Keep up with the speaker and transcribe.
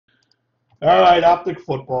All right, Optic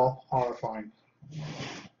football. Horrifying.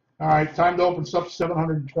 All right, time to open up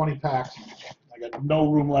 720 packs. I got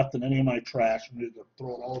no room left in any of my trash. I need to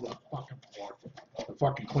throw it all over the fucking floor. The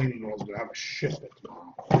fucking cleaning girl's gonna have a shit fit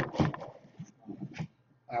tomorrow.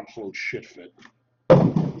 Absolute shit fit.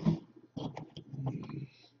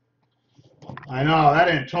 I know, that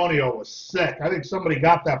Antonio was sick. I think somebody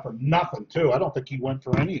got that for nothing, too. I don't think he went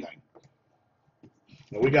for anything.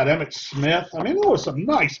 We got Emmitt Smith. I mean, there were some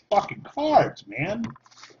nice fucking cards, man.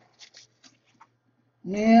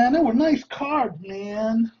 Man, they were nice cards,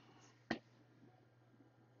 man.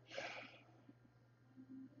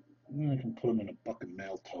 I can put them in a fucking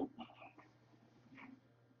mail tote.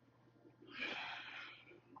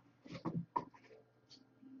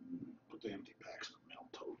 Put the empty packs in the mail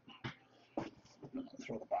tote. And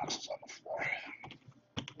throw the boxes on the floor.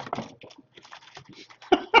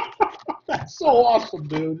 That's so awesome,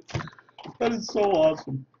 dude. That is so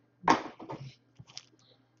awesome.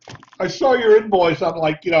 I saw your invoice on,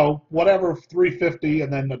 like, you know, whatever, $3.50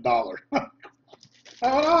 and then $1.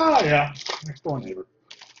 Oh, yeah. Next door neighbor.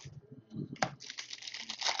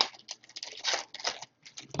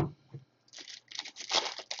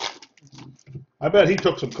 I bet he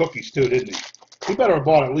took some cookies too, didn't he? He better have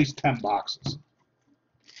bought at least 10 boxes.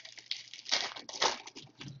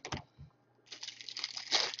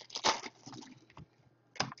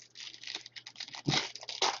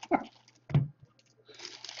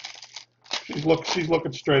 She's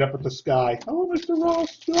looking straight up at the sky. Oh, Mr.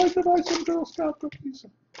 Ross, would you like to buy some Girl Scout cookies?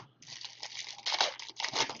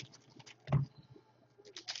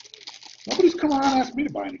 Nobody's come around and asked me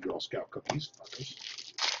to buy any Girl Scout cookies, fuckers.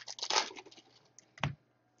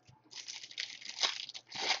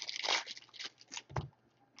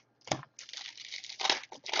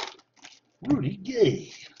 Rudy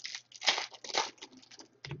Gay.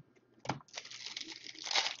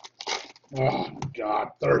 Oh, God,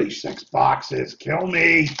 36 boxes. Kill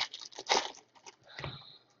me.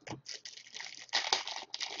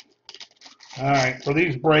 All right, for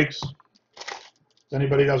these breaks, if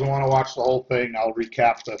anybody doesn't want to watch the whole thing, I'll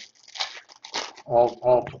recap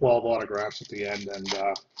all 12 autographs at the end. And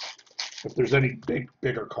if there's any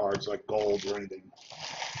bigger cards like gold or anything,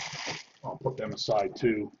 I'll put them aside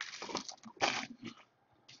too.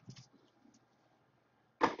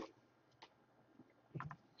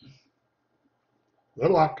 Good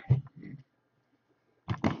luck.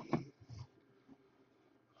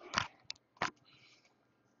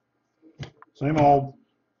 Same old.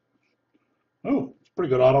 Oh, it's a pretty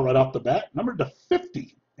good auto right off the bat. Number to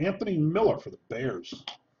 50, Anthony Miller for the Bears.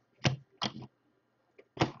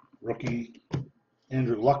 Rookie,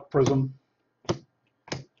 Andrew Luck Prism.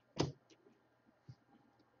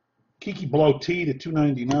 Kiki Blow T to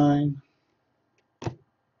 299.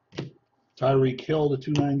 Tyreek Hill to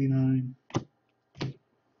 299.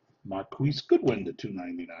 Marquise Goodwin to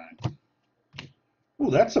 299.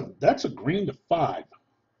 Ooh, that's a green to 5.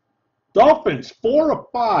 Dolphins 4 of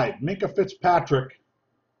 5. Minkah Fitzpatrick.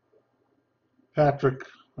 Patrick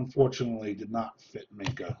unfortunately did not fit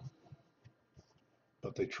Minkah,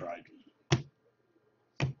 but they tried.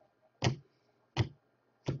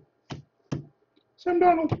 Sam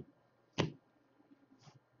Darnold.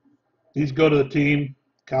 These go to the team.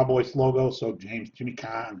 Cowboys logo, so Jimmy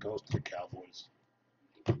Kahn goes to the Cowboys.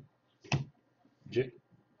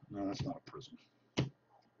 No, that's not a prism.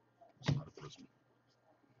 That's not a prism.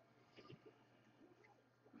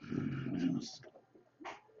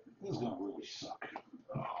 This is going to really suck.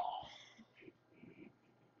 Oh.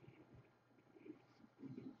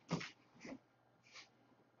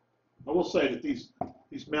 I will say that these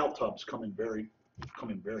mail tubs come in very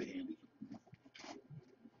handy.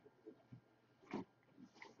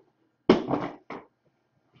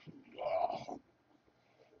 Oh.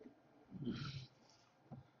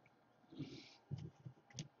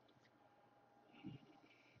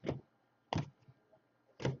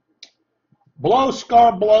 Blow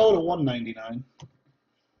Scar Blow to 199.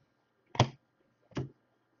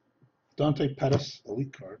 Dante Pettis,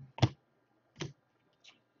 elite card.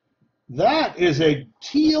 That is a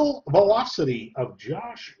teal velocity of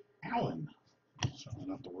Josh Allen. Certainly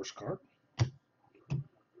not the worst card.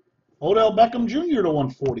 Odell Beckham Jr. to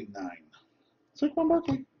 149. Saquon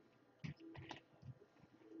Barkley.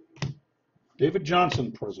 David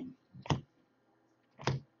Johnson Prism.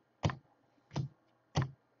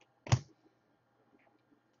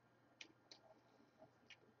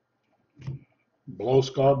 Blow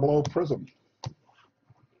Scar Blow Prism.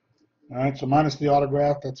 All right, so minus the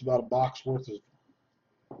autograph, that's about a box worth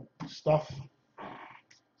of stuff.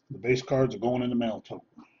 The base cards are going in the mail tote.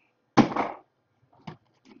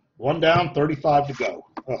 One down, 35 to go.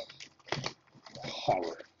 Ugh.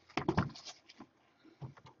 horror.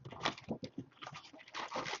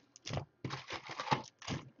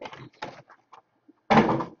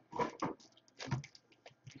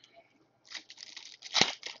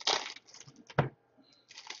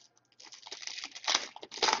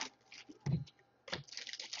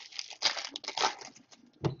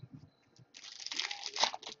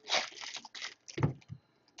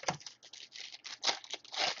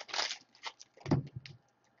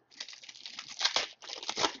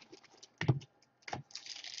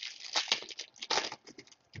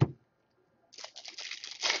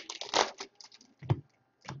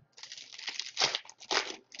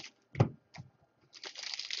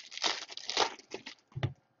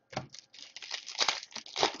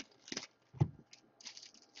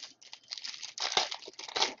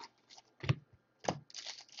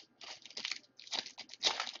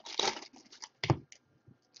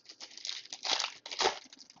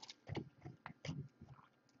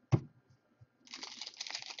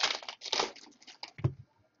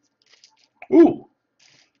 Ooh,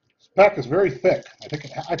 this pack is very thick. I think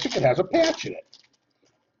it has a patch in it.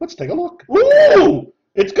 Let's take a look. Ooh,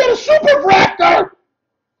 it's got a super fractor.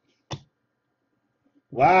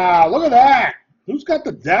 Wow, look at that. Who's got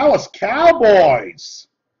the Dallas Cowboys?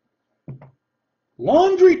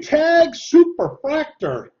 Laundry tag super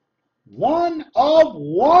fractor. 1 of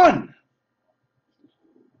 1.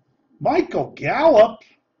 Michael Gallup.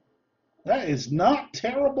 That is not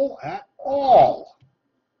terrible at all.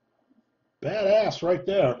 Badass right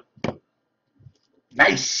there.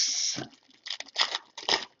 Nice.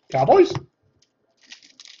 Cowboys?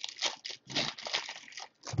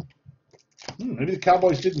 Maybe the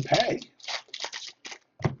Cowboys didn't pay.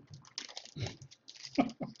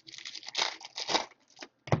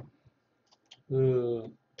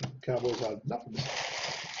 Cowboys had nothing.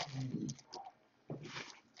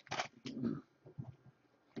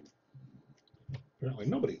 Apparently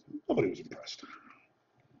nobody was impressed.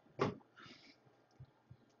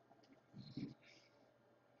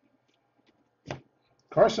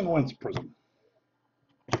 Carson Wentz prism.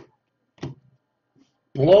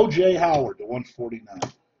 Blow J. Howard to 149.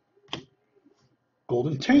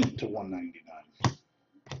 Golden Taint to 199.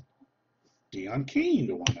 Deion Keene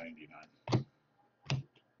to 199.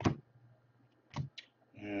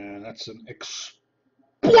 And that's an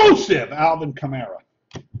explosive Alvin Kamara.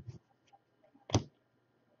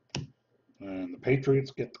 And the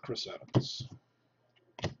Patriots get the Chris Evans.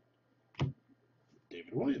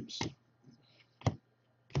 David Williams.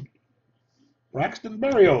 Braxton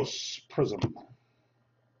Berrios prism.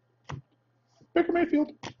 Baker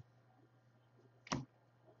Mayfield.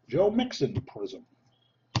 Joe Mixon prism.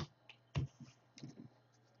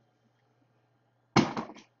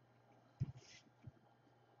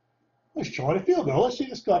 Let's try the field goal. Let's see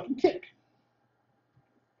this guy can kick.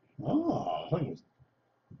 Oh, I think it was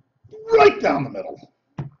right down the middle.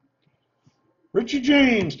 Richie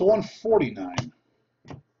James to 149.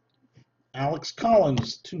 Alex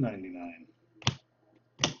Collins 299.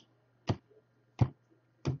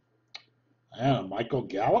 And Michael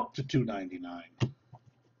Gallup to 299.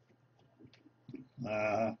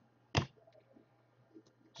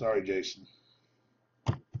 Sorry, Jason.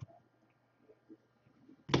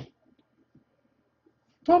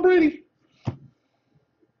 Tom Brady.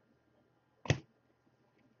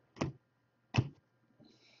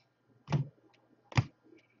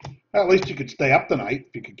 At least you could stay up tonight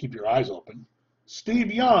if you could keep your eyes open.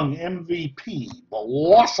 Steve Young, MVP,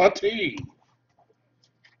 Velocity.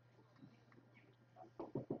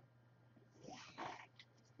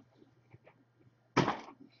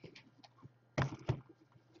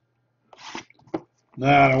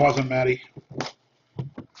 Nah, there wasn't, Matty.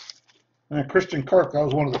 Christian Kirk, that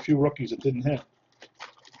was one of the few rookies that didn't hit.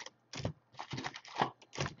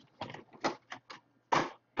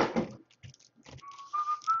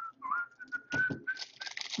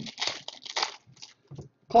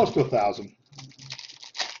 Close to 1,000.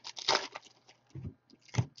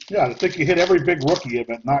 Yeah, I think you hit every big rookie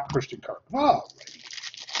event, not Christian Kirk. Oh,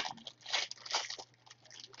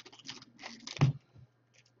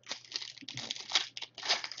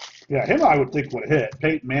 yeah, him I would think would hit.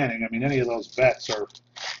 Peyton Manning, I mean, any of those bets are...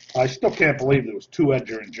 I still can't believe there was 2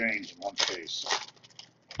 Edger and James in one case.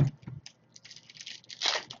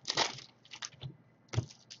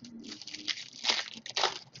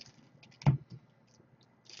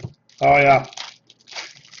 Oh, yeah.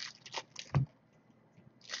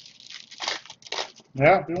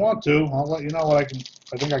 Yeah, if you want to, I'll let you know what I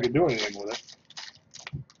think I can do anything with it.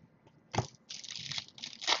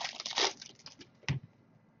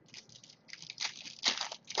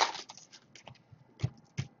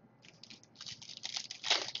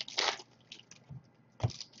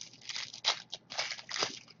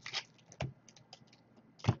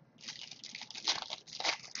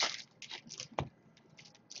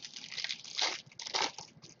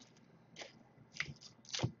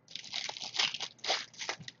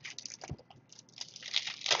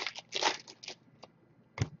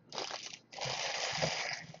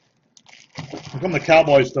 come the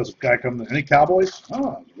Cowboys does a guy come? Any Cowboys?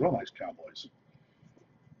 Oh, real nice Cowboys.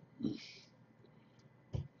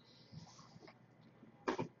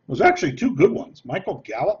 There's actually two good ones. Michael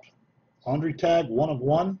Gallup, laundry tag, 1 of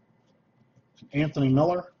 1. Anthony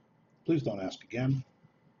Miller. Please don't ask again.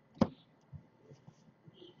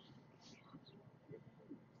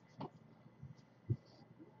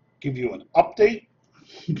 Give you an update.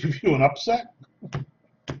 Give you an upset.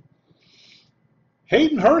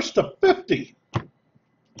 Hayden Hurst to 50.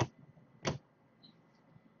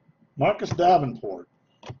 Marcus Davenport.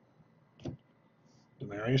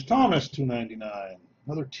 Demarius Thomas, 299.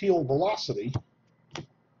 Another teal velocity.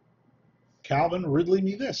 Calvin Ridley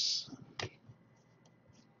me this.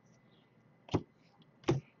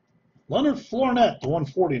 Leonard Fournette to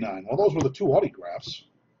 149. Well, those were the two autographs.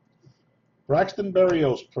 Braxton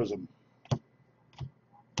Berrios Prism.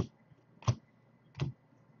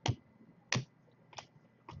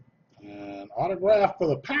 And autograph for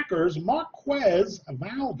the Packers, Marquez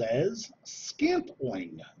Valdez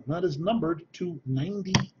Scantling. And that is numbered to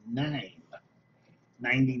 99.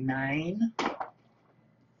 99.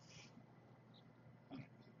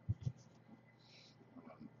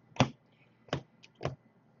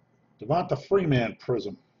 Devonta Freeman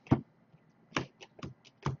Prism.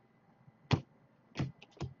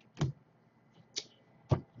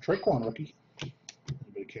 Traquan rookie.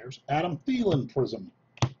 Nobody cares. Adam Thielen Prism.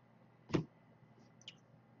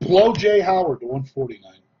 Blow J. Howard to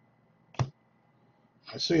 149.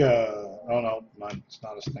 I see a, oh no, it's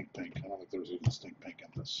not a stink pink. I don't think there's even a stink pink in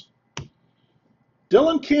this.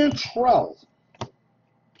 Dylan Cantrell.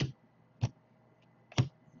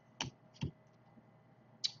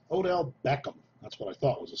 Odell Beckham. That's what I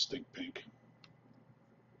thought was a stink pink.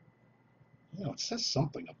 You know, it says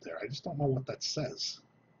something up there. I just don't know what that says.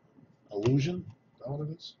 Illusion? Is that what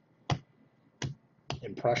it is?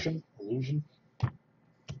 Impression? Illusion?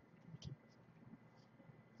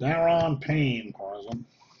 Daron Payne, Prism.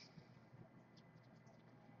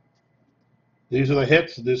 These are the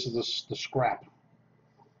hits. This is the scrap.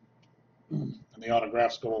 And the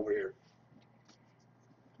autographs go over here.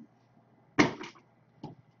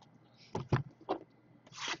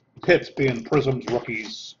 Hits being Prisms,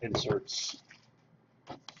 rookies, inserts,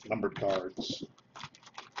 numbered cards.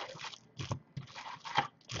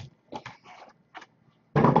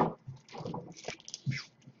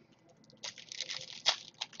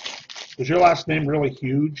 Is your last name really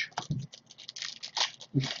huge?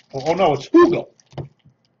 Oh no, it's Hugel.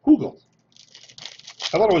 Hugel.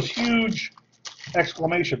 I thought it was huge!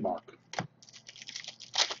 Exclamation mark.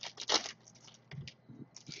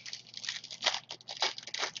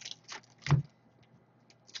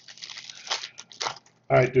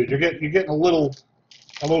 All right, dude, you're getting a little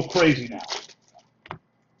crazy now.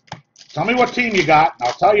 Tell me what team you got, and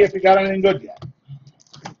I'll tell you if you got anything good yet.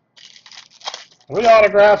 3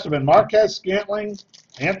 autographs have been Marquez Scantling,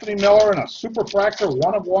 Anthony Miller, and a Superfractor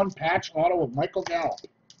 1 of 1 patch auto of Michael Gallup.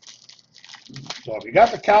 So if you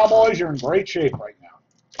got the Cowboys, you're in great shape right now.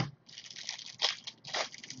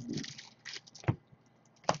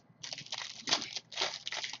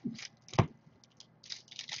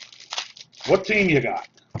 What team you got?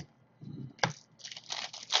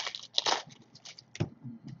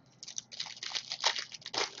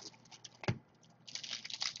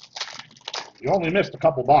 You only missed a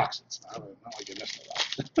couple boxes. Not like you missed a lot.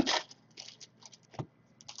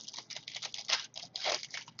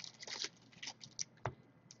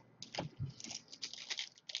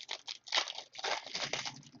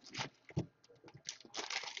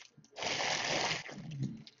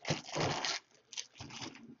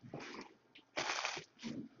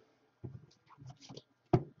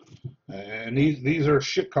 And these are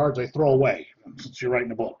shit cards I throw away since you're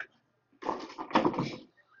writing a book.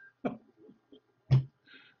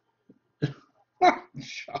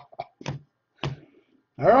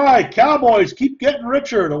 All right, Cowboys keep getting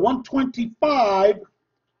richer to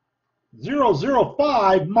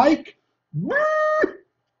 125,005. Mike.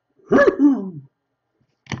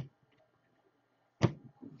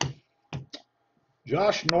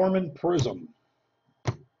 Josh Norman Prism.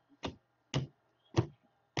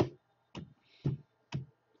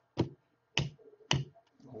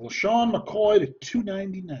 LaShawn McCoy to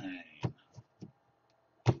 299.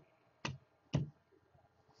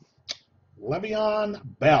 Le'Veon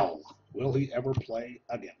Bell. Will he ever play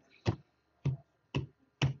again?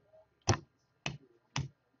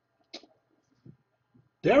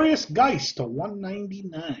 Darius Geist to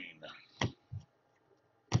 199.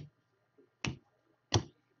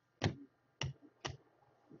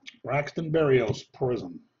 Braxton Berrios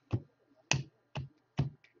Prism.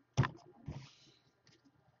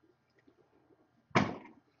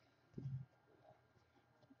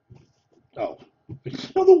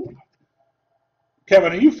 No,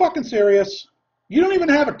 Kevin, are you fucking serious? You don't even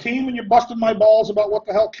have a team and you're busting my balls about what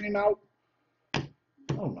the hell came out?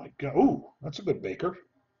 Oh my God. Ooh, that's a good Baker.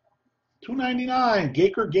 $2.99,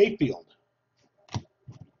 Gaker Gayfield.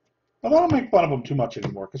 I don't make fun of him too much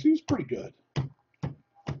anymore because he was pretty good.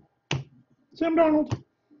 Sam Darnold.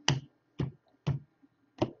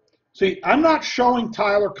 See, I'm not showing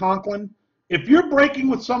Tyler Conklin. If you're breaking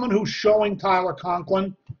with someone who's showing Tyler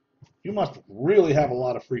Conklin, you must really have a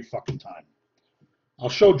lot of free fucking time. I'll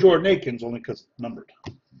show Jordan Akins only because it's numbered.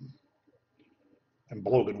 And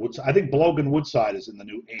Blogan Woodside. I think Blogan Woodside is in the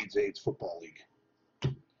new AIDS Football League.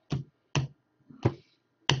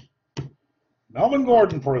 Melvin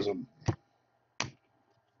Gordon Prism.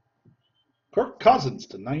 Kirk Cousins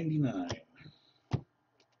to 99.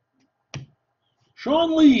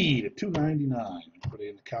 Sean Lee to 299. Everybody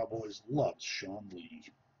in the Cowboys loves Sean Lee.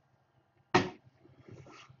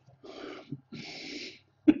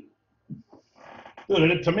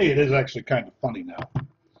 To me, it is actually kind of funny now.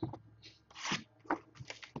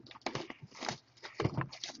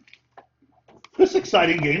 This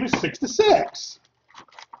exciting game is 6-6.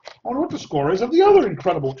 I wonder what the score is of the other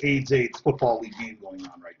incredible AIDS Football League game going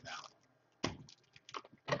on right now.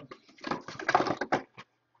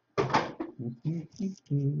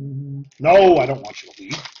 No, I don't want you to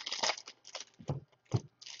leave.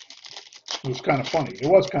 It was kind of funny. It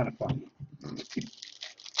was kind of funny.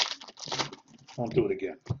 Won't do it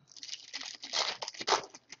again.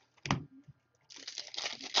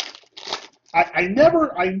 I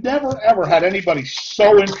never ever had anybody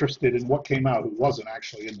so interested in what came out who wasn't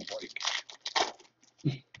actually in the break.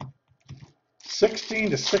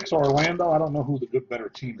 16-6 Orlando. I don't know who the better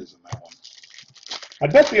team is in that one. I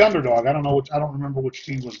bet the underdog. I don't know which. I don't remember which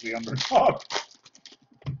team was the underdog.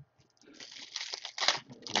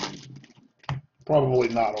 Probably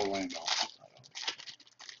not Orlando.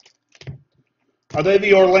 Are they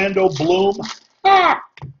the Orlando Bloom? Ah!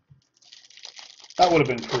 That would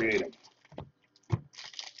have been creative.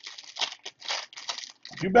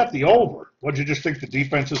 You bet the over. Would you just think the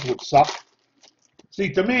defenses would suck? See,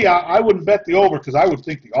 to me, I wouldn't bet the over because I would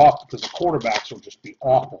think the off because the quarterbacks will just be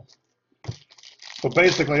awful. So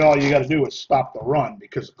basically, all you got to do is stop the run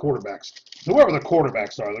because the quarterbacks, whoever the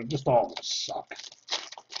quarterbacks are, they're just all going to suck.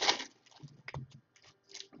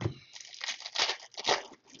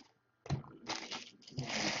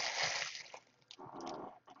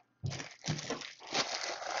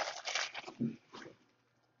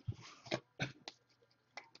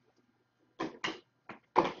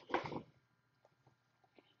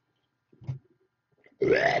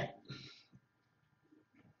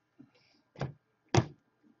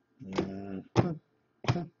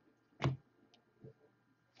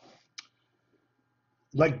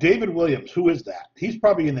 Like David Williams, who is that? He's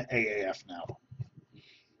probably in the AAF now.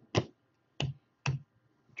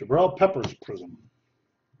 Jabril Peppers Prism.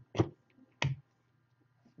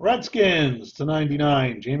 Redskins to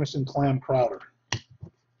 99, Jamison Clam Crowder.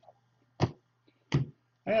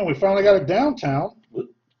 And we finally got a downtown with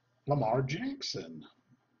Lamar Jackson.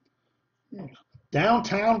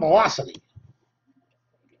 Downtown Velocity.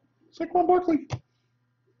 Saquon Barkley.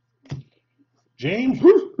 James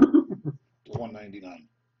to 199.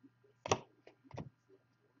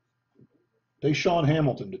 Deshaun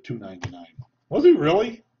Hamilton to 299. Was he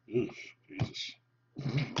really? Ugh, Jesus.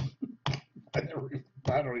 I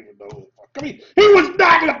don't even know who the fuck. I mean, he was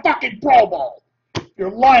not in the fucking Pro Bowl.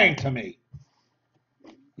 You're lying to me.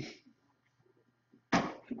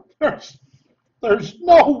 There's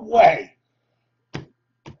no way.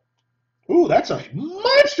 Ooh, that's a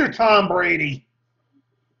monster Tom Brady.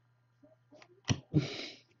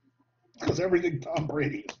 Because everything Tom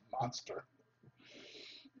Brady is a monster.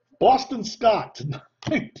 Boston Scott to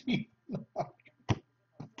 19.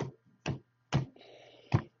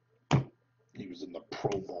 He was in the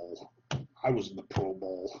Pro Bowl. I was in the Pro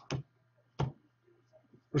Bowl.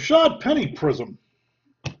 Rashad Penny Prism.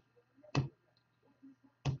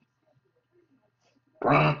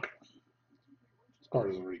 Gronk. This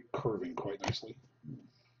card is already curving quite nicely.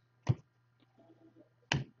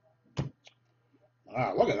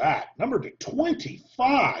 Ah, look at that. Number to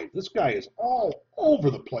 25. This guy is all over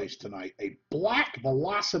the place tonight. A black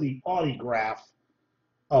velocity autograph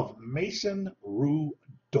of Mason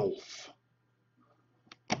Rudolph.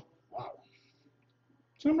 Wow.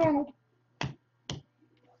 Sam Darnold.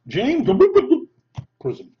 James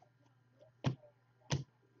Prism.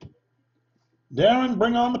 Darren,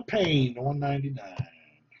 bring on the pain to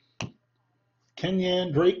 199.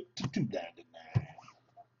 Kenyan Drake to 299.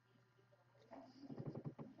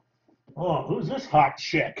 Oh, who's this hot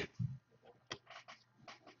chick?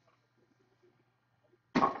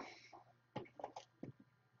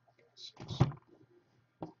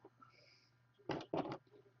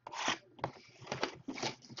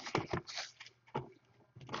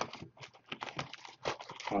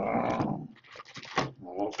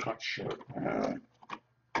 shirt.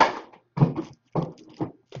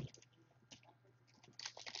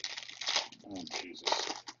 Oh, Jesus.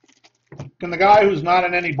 Can the guy who's not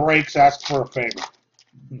in any breaks ask for a favor?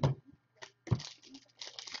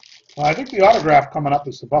 Well, I think the autograph coming up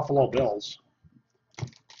is the Buffalo Bills.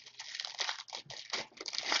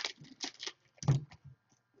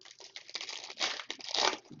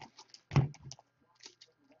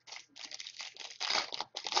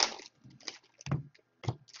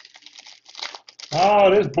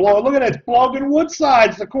 Oh, it is Blow. Look at it. Logan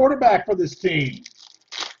Woodside's the quarterback for this team.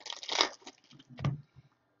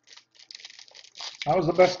 That was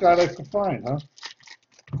the best guy they could find, huh?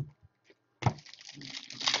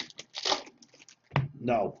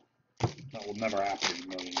 No. That will never happen in a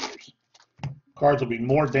million years. Cards will be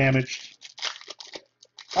more damaged.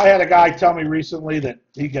 I had a guy tell me recently that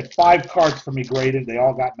he'd get 5 cards for me graded. They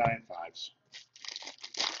all got 9.5s.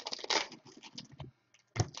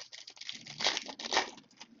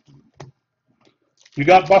 You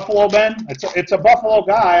got Buffalo, Ben? It's a Buffalo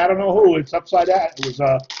guy. I don't know who. It's upside down. It was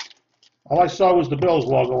all I saw was the Bills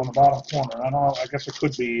logo in the bottom corner. I don't know. I guess it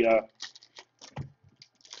could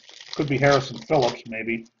be Harrison Phillips,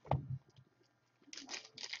 maybe.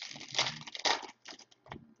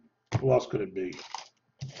 Who else could it be?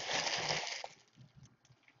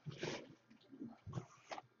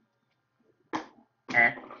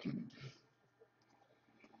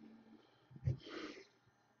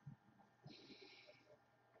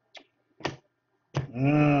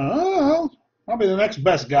 Probably the next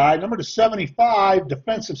best guy. Number to 75,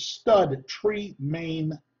 defensive stud,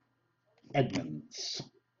 Tremaine Edmonds.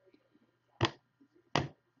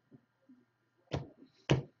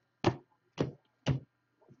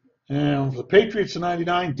 And for the Patriots to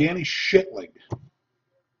 99, Danny Shitlig.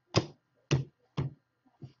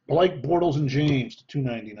 Blake Bortles and James to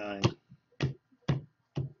 299.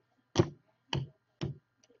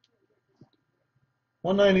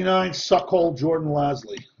 $199, Suckhole Jordan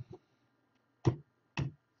Lasley.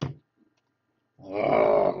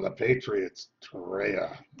 Oh, the Patriots,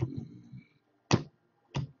 Torreya.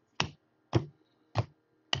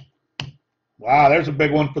 Wow, there's a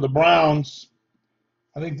big one for the Browns.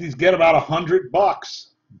 I think these get about $100.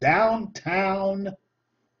 Downtown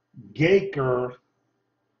Gaker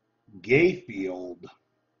Gayfield.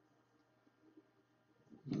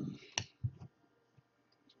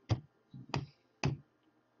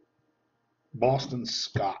 Boston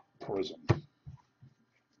Scott Prism.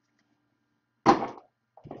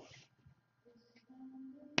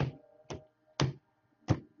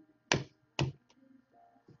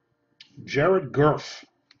 Jared Goff.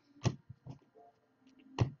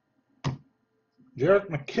 Jarek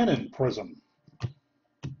McKinnon Prism.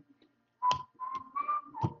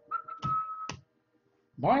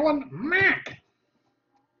 Marlon Mack.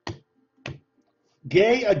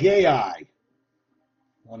 Gay Eye.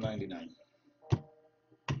 $199.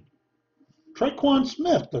 Traquan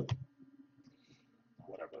Smith, the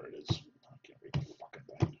whatever it is. I can't read the fucking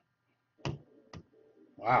thing.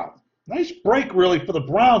 Wow. Nice break, really, for the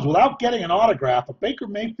Browns without getting an autograph. A Baker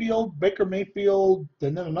Mayfield,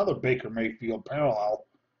 and then another Baker Mayfield parallel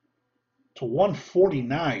to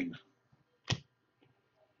 149.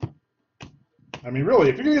 I mean, really,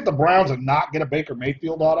 if you're going to get the Browns and not get a Baker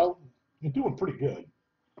Mayfield auto, you're doing pretty good.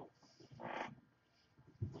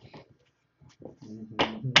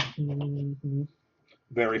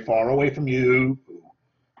 Very far away from you.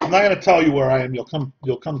 I'm not going to tell you where I am. You'll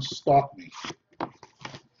come stalk me.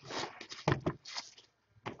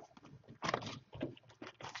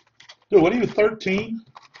 Dude, what are you, 13?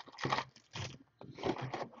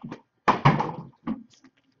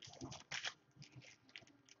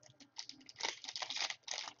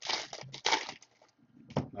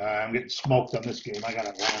 I'm getting smoked on this game. I got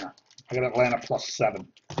Atlanta. I got Atlanta +7.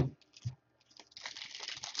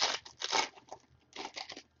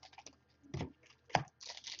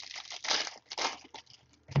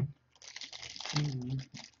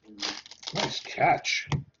 Nice catch.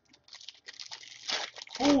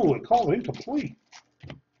 Oh, it called incomplete.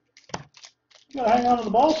 You gotta hang on to the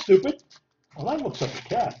ball, stupid. Well, that looks like a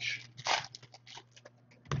catch.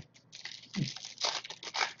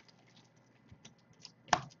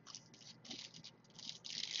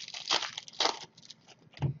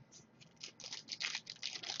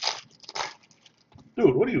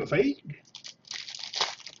 Dude, what are you, a fake?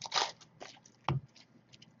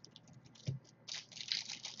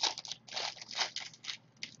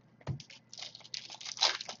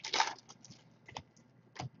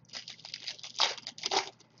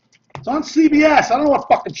 It's on CBS. I don't know what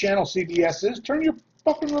fucking channel CBS is. Turn your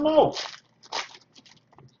fucking remote.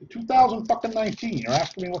 2000. 2019. You're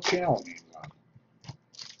asking me what channel the game's on.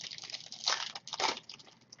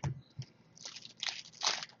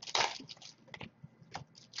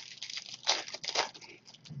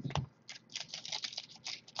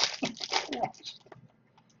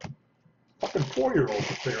 Fucking 4-year-olds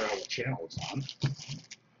can figure out what channel it's on.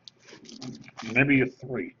 Maybe you're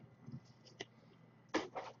 3.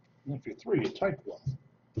 If you're 3, you type well.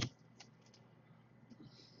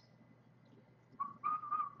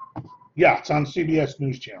 Yeah, it's on CBS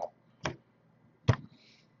News Channel.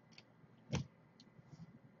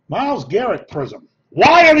 Miles Garrett Prism.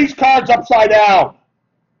 Why are these cards upside down?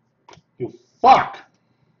 You fuck.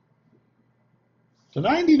 To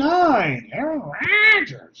 99, Aaron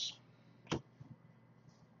Rodgers.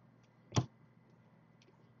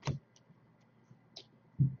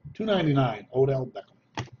 $2.99, Odell Beckham.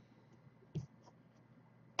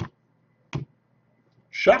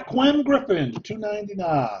 Shaquem Griffin,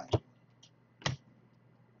 $2.99.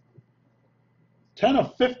 10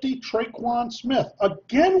 of 50, Traquan Smith.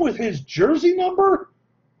 Again with his jersey number?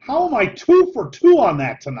 How am I 2 for 2 on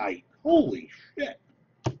that tonight? Holy shit.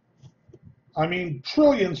 I mean,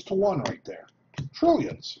 trillions to 1 right there.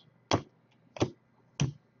 Trillions.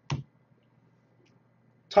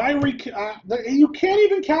 Tyreek, you can't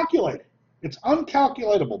even calculate it. It's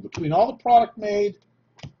uncalculatable between all the product made.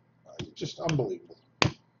 Just unbelievable.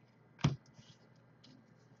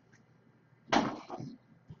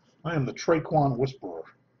 I am the Traquan Whisperer.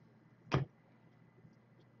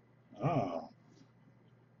 Oh.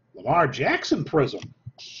 Lamar Jackson Prism.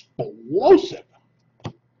 Explosive.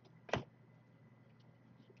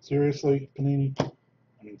 Seriously, Panini?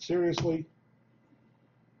 I mean, seriously?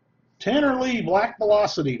 Tanner Lee, Black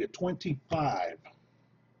Velocity to 25.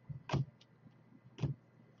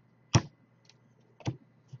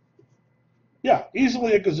 Yeah,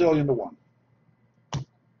 easily a gazillion to 1.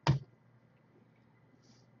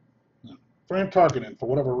 Fran Tarkenton, for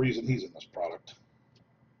whatever reason, he's in this product.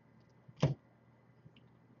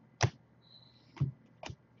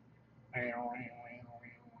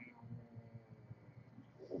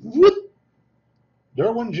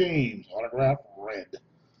 Derwin James, autograph red.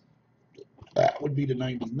 That would be to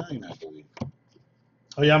 99, I believe.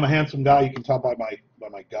 Oh yeah, I'm a handsome guy. You can tell by my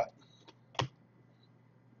gut.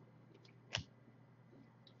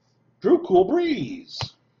 Drew Cool Breeze.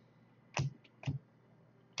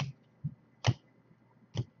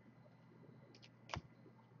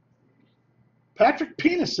 Patrick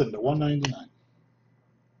Peterson to 199.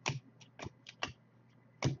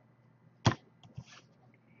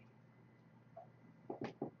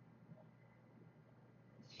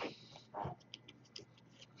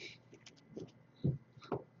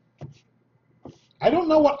 I don't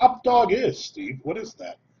know what Updog is, Steve. What is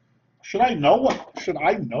that? Should I know what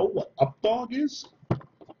Updog is?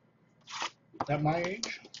 At my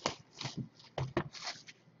age?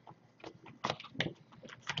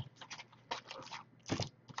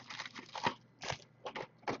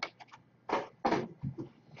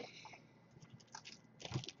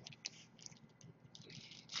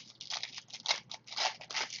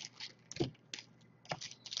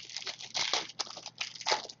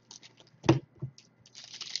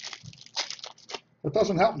 That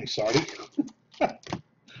doesn't help me, Sardi.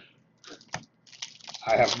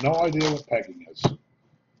 I have no idea what pegging is.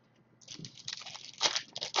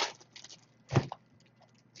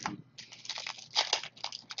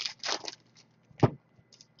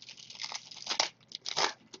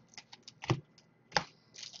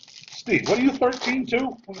 Steve, what are you 13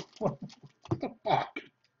 too? What the fuck?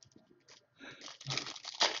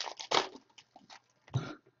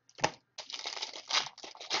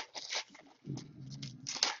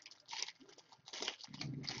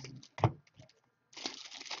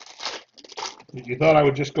 You thought I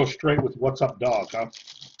would just go straight with what's up, dog, huh?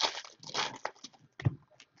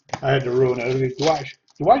 I had to ruin it.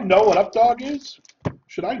 Do I know what up, dog is?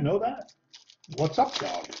 Should I know that? What's up,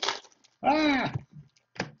 dog? Ah!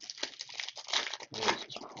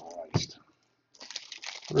 Jesus Christ.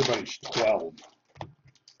 Everybody's 12.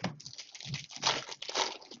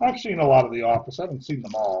 I've seen a lot of The Office. I haven't seen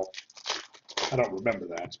them all. I don't remember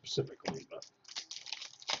that specifically, but.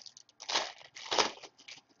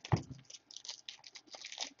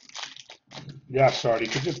 Yeah, Sardi,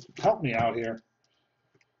 could you help me out here?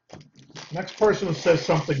 Next person who says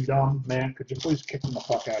something dumb, man, could you please kick them the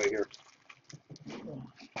fuck out of here?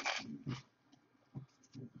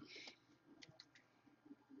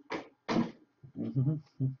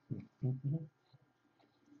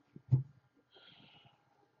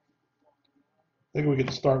 I think we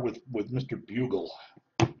could start with Mr. Bugle.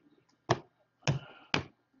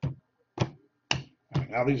 I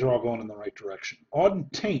Now these are all going in the right direction.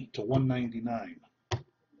 Auden Taint to 199.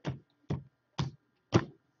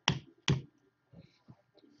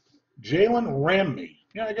 Jalen Ramney.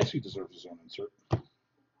 Yeah, I guess he deserves his own insert.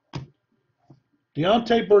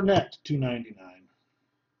 Deontay Burnett to 299.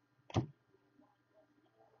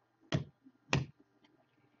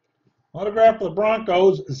 Autograph for the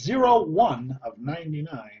Broncos, 0-1 of 99,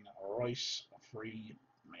 Royce Freeman.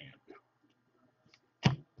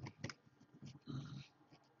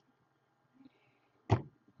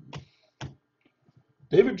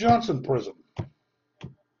 David Johnson Prism.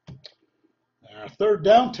 Third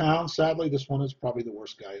downtown. Sadly, this one is probably the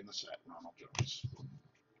worst guy in the set, Ronald Jones.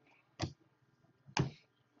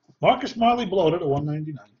 Marcus Marley bloated at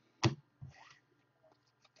 199.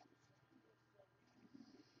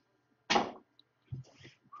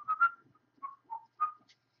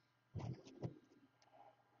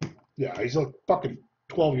 Yeah, he's a fucking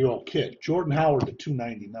 12-year-old kid. Jordan Howard to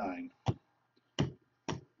 299.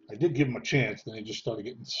 I did give him a chance, then he just started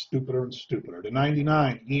getting stupider and stupider. To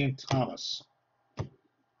 99, Ian Thomas.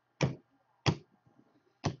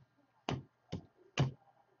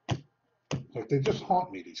 Like, they just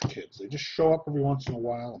haunt me, these kids. They just show up every once in a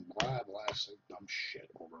while and blah, blah, say dumb shit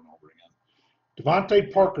over and over again.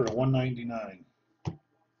 Devontae Parker to 199.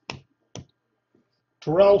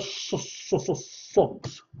 Terrell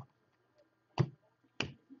Suggs.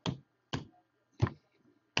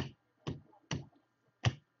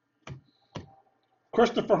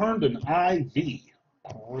 Christopher Herndon, IV.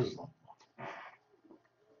 Prism.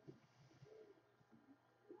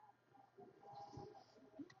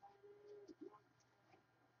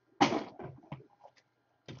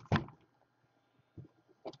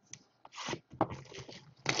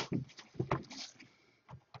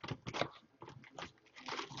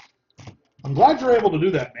 I'm glad you're able to do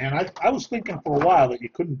that, man. I was thinking for a while that you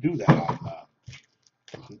couldn't do that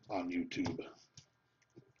on YouTube.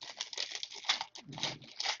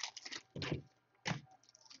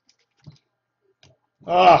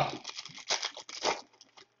 Well,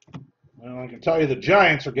 I can tell you the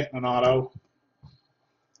Giants are getting an auto.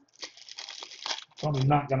 Probably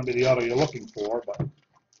not going to be the auto you're looking for, but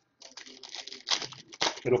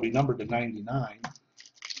it'll be numbered to 99.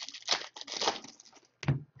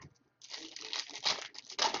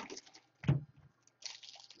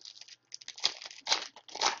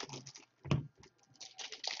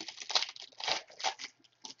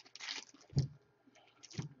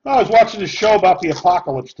 I was watching this show about the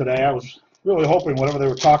apocalypse today. I was really hoping whatever they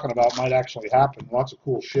were talking about might actually happen. Lots of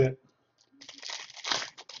cool shit.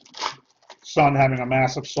 Sun having a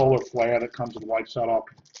massive solar flare that comes and wipes out all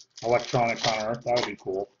electronics on Earth. That would be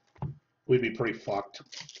cool. We'd be pretty fucked.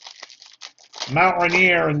 Mount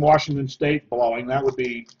Rainier in Washington State blowing. That would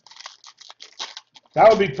be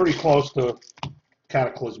pretty close to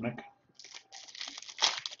cataclysmic.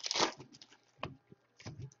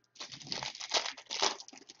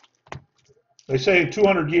 They say in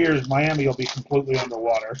 200 years, Miami will be completely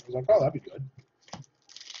underwater. I was like, oh, that'd be good.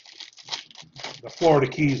 The Florida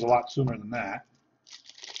Keys a lot sooner than that.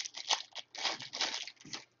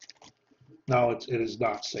 No, it is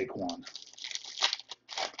not Saquon.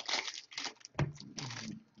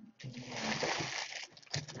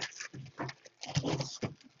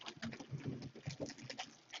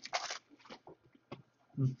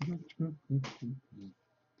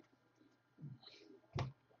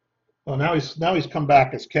 Well, now he's come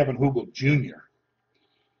back as Kevin Hugel Jr.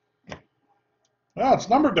 Well, it's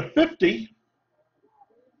numbered to 50.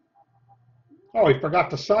 Oh, he forgot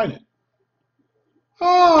to sign it.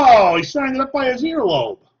 Oh, he signed it up by his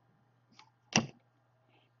earlobe.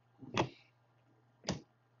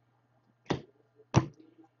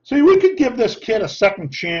 See, we could give this kid a second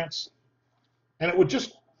chance, and it would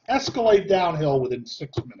just escalate downhill within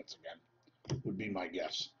 6 minutes again, would be my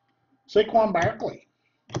guess. Saquon Barkley.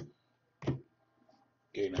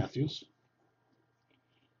 Gay Matthews.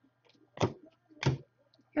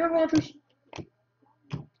 Aaron Rodgers.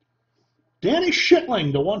 Danny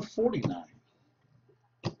Shitling to 149.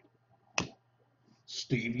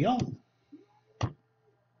 Steve Young.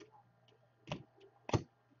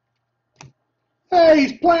 Hey,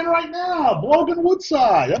 he's playing right now. Logan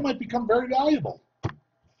Woodside. That might become very valuable.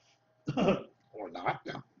 Or not.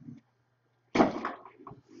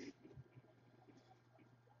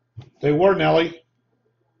 They were, Nelly.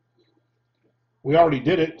 We already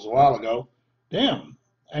did it. It was a while ago. Damn.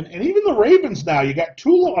 And even the Ravens now, you got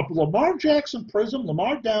two, a Lamar Jackson Prism,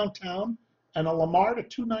 Lamar Downtown, and a Lamar to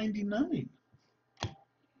 299.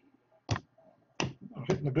 I'm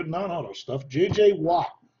hitting the good non-auto stuff. J.J. Watt.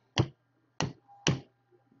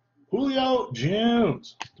 Julio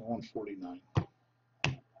Jones to 149.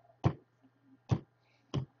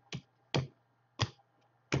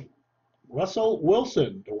 Russell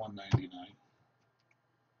Wilson to 199.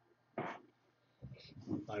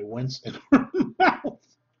 I wince in her mouth.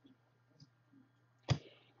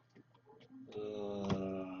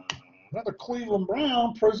 Another Cleveland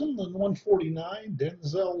Brown prism, then 149.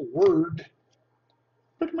 Denzel Ward.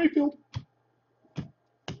 Baker Mayfield.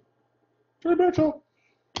 Trey Birchall.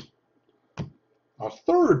 A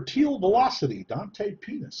third Teal Velocity, Dante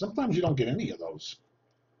Penis. Sometimes you don't get any of those.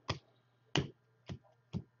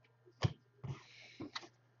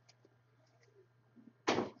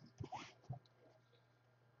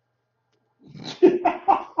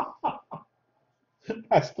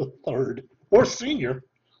 That's the third. Or senior.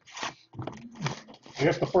 I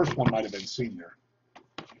guess the first one might have been senior.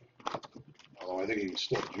 Although I think he was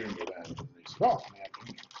still junior then. Oh, man.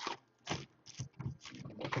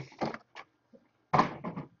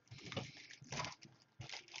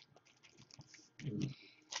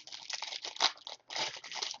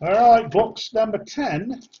 All right, books number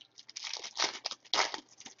 10.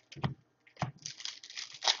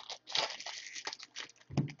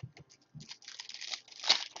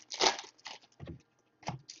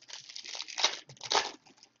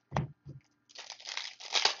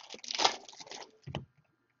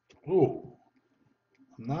 Ooh,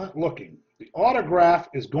 I'm not looking. The autograph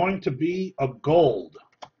is going to be a gold.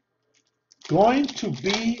 Going to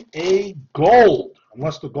be a gold.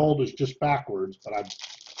 Unless the gold is just backwards, but I'm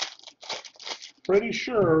pretty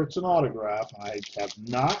sure it's an autograph. I have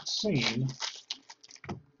not seen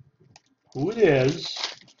who it is.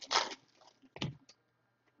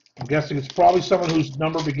 I'm guessing it's probably someone whose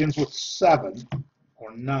number begins with 7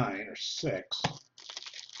 or 9 or 6.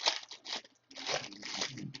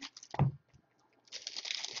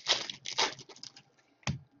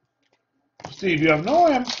 Steve, you have no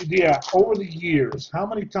idea over the years how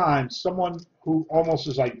many times someone who almost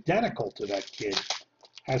is identical to that kid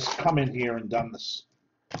has come in here and done this,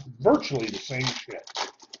 virtually the same shit.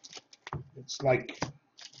 It's like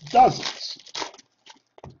dozens.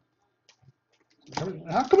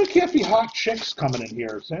 How come it can't be hot chicks coming in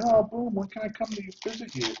here saying, oh, boom, when can I come to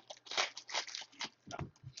visit you? No.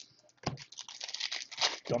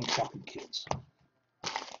 Dumb fucking kids.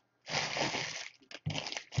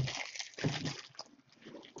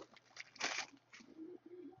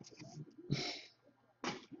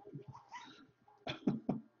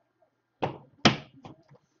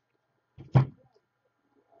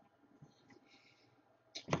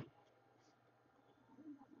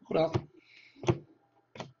 Well,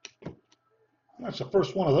 that's the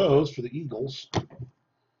first one of those for the Eagles.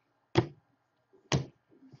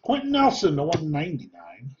 Quentin Nelson to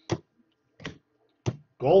 199.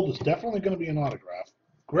 Gold is definitely going to be an autograph.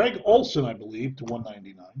 Greg Olson, I believe, to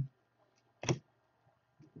 199.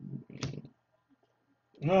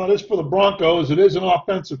 No, it is for the Broncos. It is an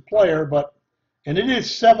offensive player, and it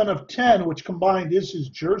is 7 of 10, which combined is his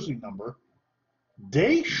jersey number.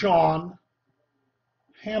 Deshaun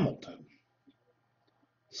Hamilton.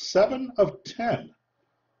 7 of 10.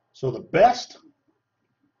 So the best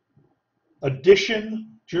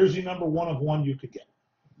edition jersey number 1 of 1 you could get.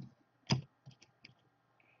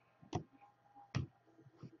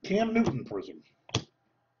 Cam Newton prism.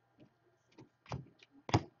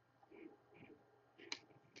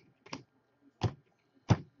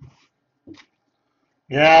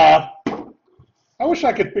 Yeah. I wish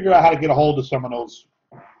I could figure out how to get a hold of some of those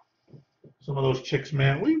chicks,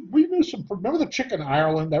 man. We knew some. Remember the chick in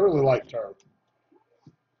Ireland? I really liked her.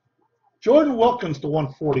 Jordan Wilkins to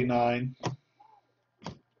 149.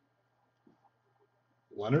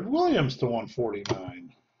 Leonard Williams to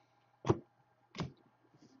 149.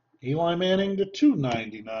 Eli Manning to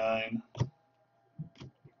 299.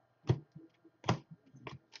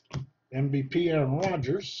 MVP Aaron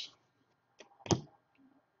Rodgers.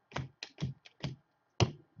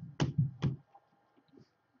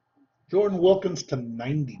 Jordan Wilkins to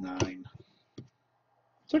 99.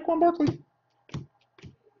 Saquon Barkley.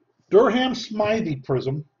 Durham Smythe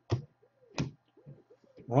prism.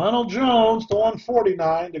 Ronald Jones to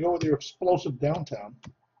 149 to go with your explosive downtown.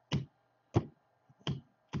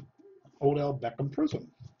 Odell Beckham prism.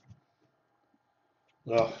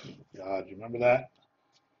 Oh, God, you remember that?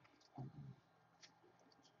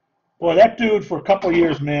 Boy, that dude for a couple of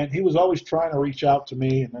years, man, he was always trying to reach out to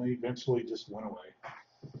me, and then he eventually just went away.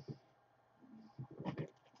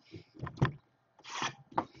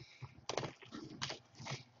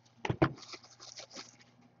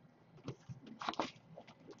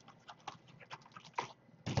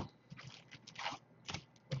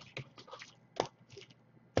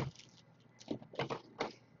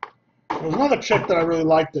 There was another chick that I really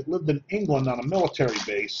liked that lived in England on a military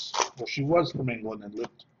base. Well, she was from England and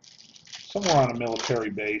lived somewhere on a military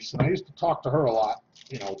base, and I used to talk to her a lot,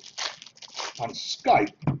 you know, on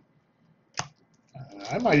Skype.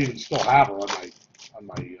 I might even still have her on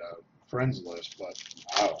my friends list, but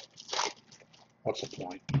I don't know. What's the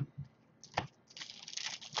point?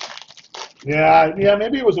 Yeah,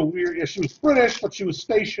 maybe it was a weird. Yeah, she was British, but she was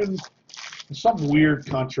stationed in some weird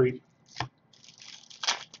country.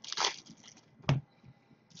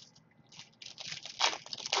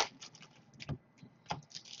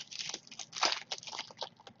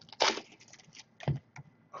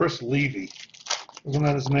 Chris Levy, wasn't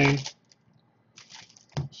that his name?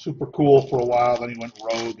 Super cool for a while, then he went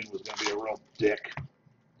rogue and was going to be a real dick.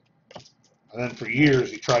 And then for years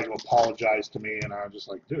he tried to apologize to me, and I was just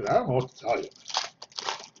like, dude, I don't know what to tell you.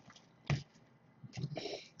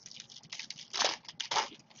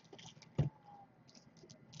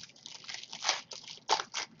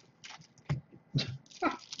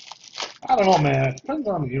 I don't know, man. It depends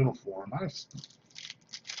on the uniform.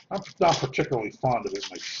 I'm not particularly fond of it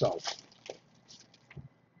myself.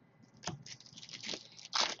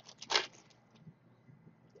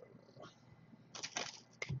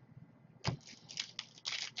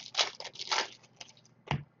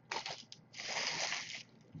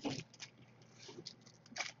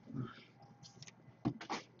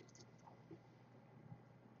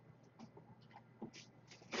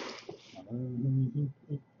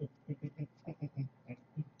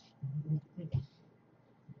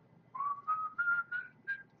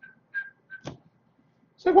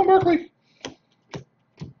 Saquon Barkley.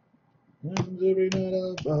 Every night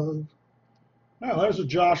above. Now there's a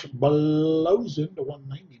Josh Blozin to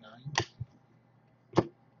 199.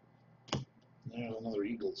 There's another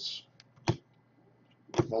Eagles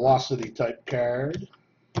velocity type card.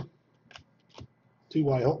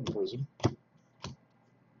 T.Y. Hilton Prism.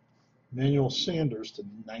 Emmanuel Sanders to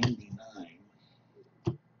 99.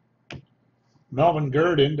 Melvin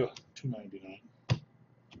Gurdon to 299.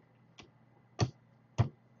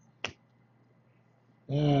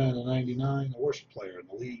 And a 99, the worst player in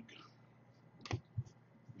the league,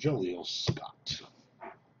 Jaleel Scott.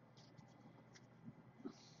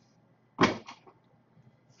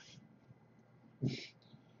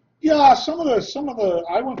 Yeah, some of the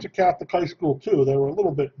I went to Catholic high school too. They were a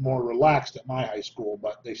little bit more relaxed at my high school,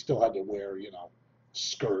 but they still had to wear, you know,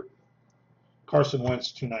 skirt. Carson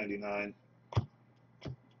Wentz 299. I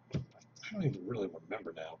don't even really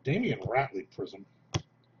remember now. Damian Ratley Prism.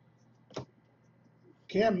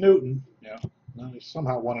 Cam Newton, yeah. No, he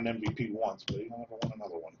somehow won an MVP once, but he never won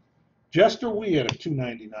another one. Jester Wee at a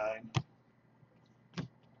 299.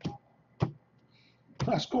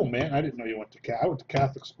 That's cool, man. I didn't know you went to Catholic. I went to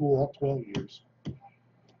Catholic school all 12 years.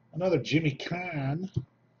 Another Jimmy Kahn.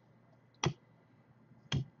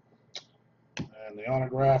 And the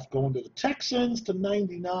autograph going to the Texans to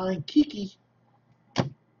 99. Kiki.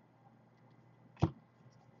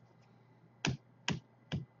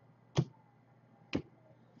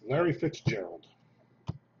 Larry Fitzgerald.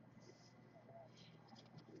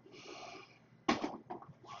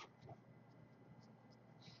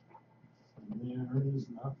 There is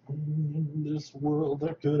nothing in this world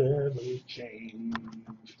that could ever change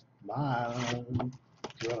my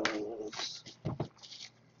trust.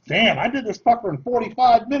 Damn, I did this fucker in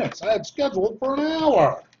 45 minutes. I had scheduled for an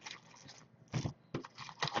hour. I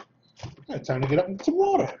had time to get up and get some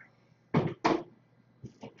water.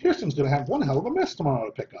 Kirsten's going to have one hell of a mess tomorrow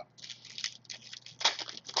to pick up.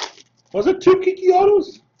 Was it 2 Kiki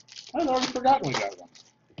Autos? I'd already forgotten we got one.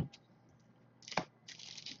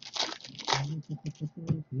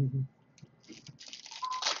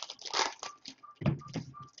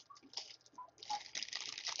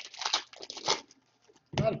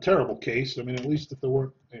 Not a terrible case. I mean, at least if there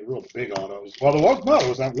weren't any real big autos. Well, there was, no, it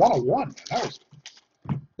was that 101. Man. That was,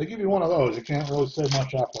 they give you one of those. You can't really say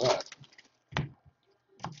much after that.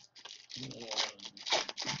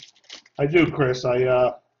 I do, Chris. I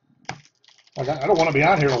don't want to be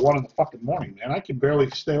out here at 1 in the fucking morning, man. I can barely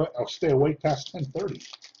I'll stay awake past 10:30.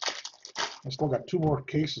 I still got 2 more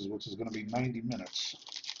cases, which is going to be 90 minutes.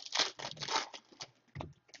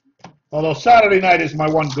 Although Saturday night is my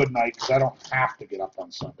one good night because I don't have to get up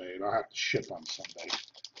on Sunday. I don't have to ship on Sunday.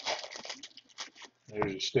 I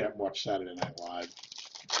usually stay up and watch Saturday Night Live.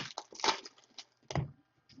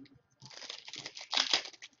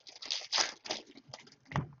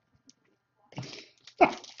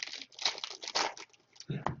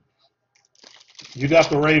 You got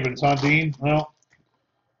the Ravens, huh, Dean? Well,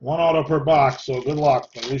 1 auto per box, so good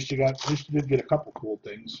luck. But at least you did get a couple cool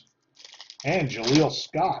things. And Jaleel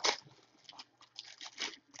Scott.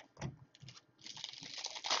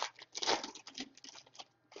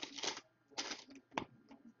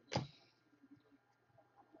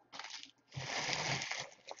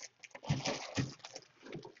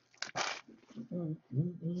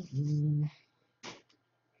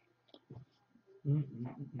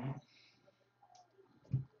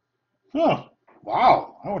 Huh.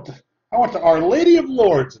 Wow. I went to Our Lady of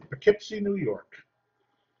Lourdes in Poughkeepsie, New York.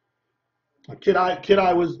 A kid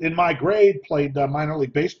I was in my grade played minor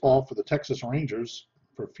league baseball for the Texas Rangers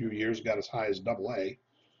for a few years. Got as high as Double A.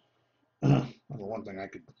 The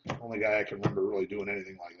only guy I can remember really doing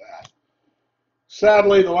anything like that.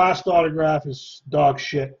 Sadly, the last autograph is dog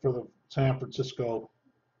shit for the San Francisco.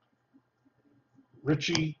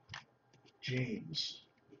 Richie James.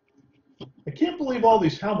 I can't believe all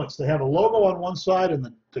these helmets. They have a logo on one side and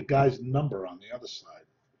the guy's number on the other side.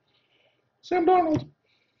 Sam Darnold.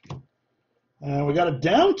 And we got a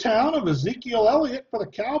downtown of Ezekiel Elliott for the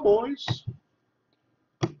Cowboys.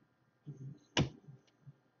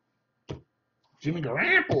 Jimmy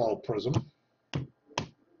Garoppolo prism.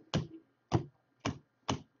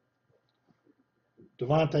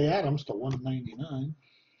 Devontae Adams to 199.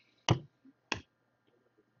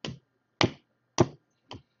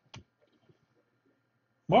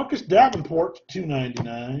 Marcus Davenport to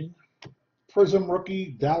 299. Prism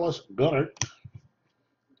rookie Dallas Goedert.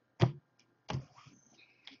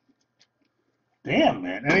 Damn,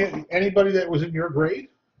 man. Anybody that was in your grade?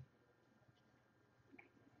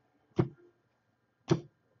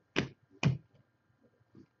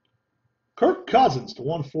 Kirk Cousins to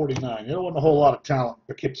 149. There wasn't a whole lot of talent in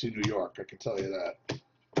Poughkeepsie, New York, I can tell you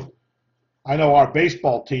that. I know our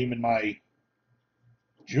baseball team in my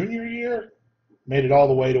junior year made it all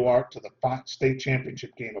the way to the state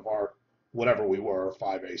championship game of our whatever we were,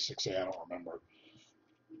 5A, 6A, I don't remember.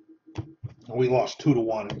 And we lost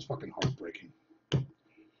 2-1. It was fucking heartbreaking.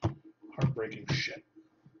 Heartbreaking shit.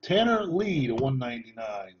 Tanner Lee to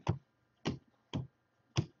 199.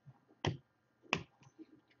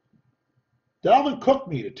 Dalvin Cook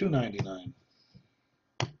me to 299.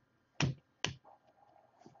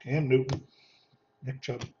 Cam Newton. Nick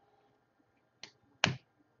Chubb.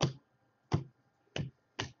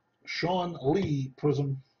 Sean Lee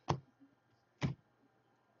prism.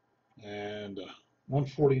 And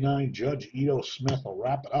 149 Judge Ito Smith will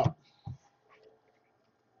wrap it up.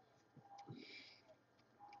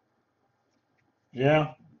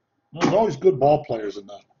 Yeah. There's always good ball players in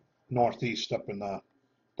the Northeast up in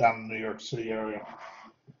down in the New York City area.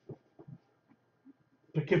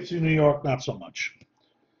 Poughkeepsie, New York, not so much.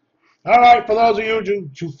 All right, for those of you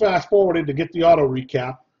who fast forwarded to get the auto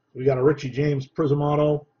recap, we got a Richie James Prism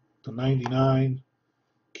Auto to 99,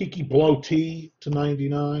 Kiki Blow T to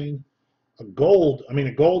 99, a gold and a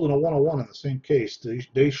 101 in the same case,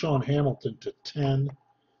 Deshaun Hamilton to 10,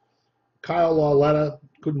 Kyle Lauletta,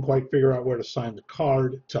 couldn't quite figure out where to sign the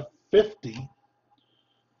card, to 50,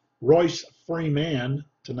 Royce Freeman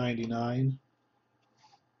to 99,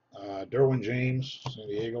 Derwin James, San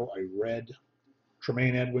Diego, I read.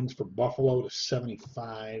 Tremaine Edmonds for Buffalo to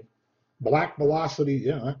 75. Black Velocity,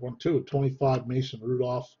 yeah, that one too, 25. Mason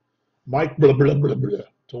Rudolph. Mike blah, blah, blah, blah,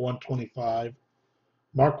 to 125.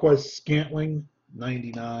 Marquez Scantling,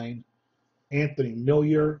 99. Anthony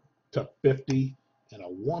Millier to 50. And a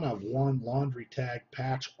 1-of-1 laundry tag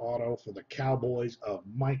patch auto for the Cowboys of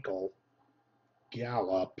Michael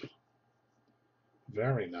Gallup.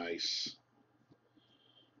 Very nice.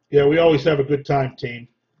 Yeah, we always have a good time, team.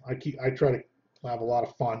 I try to have a lot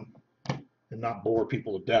of fun and not bore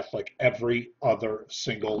people to death like every other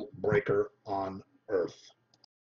single breaker on earth.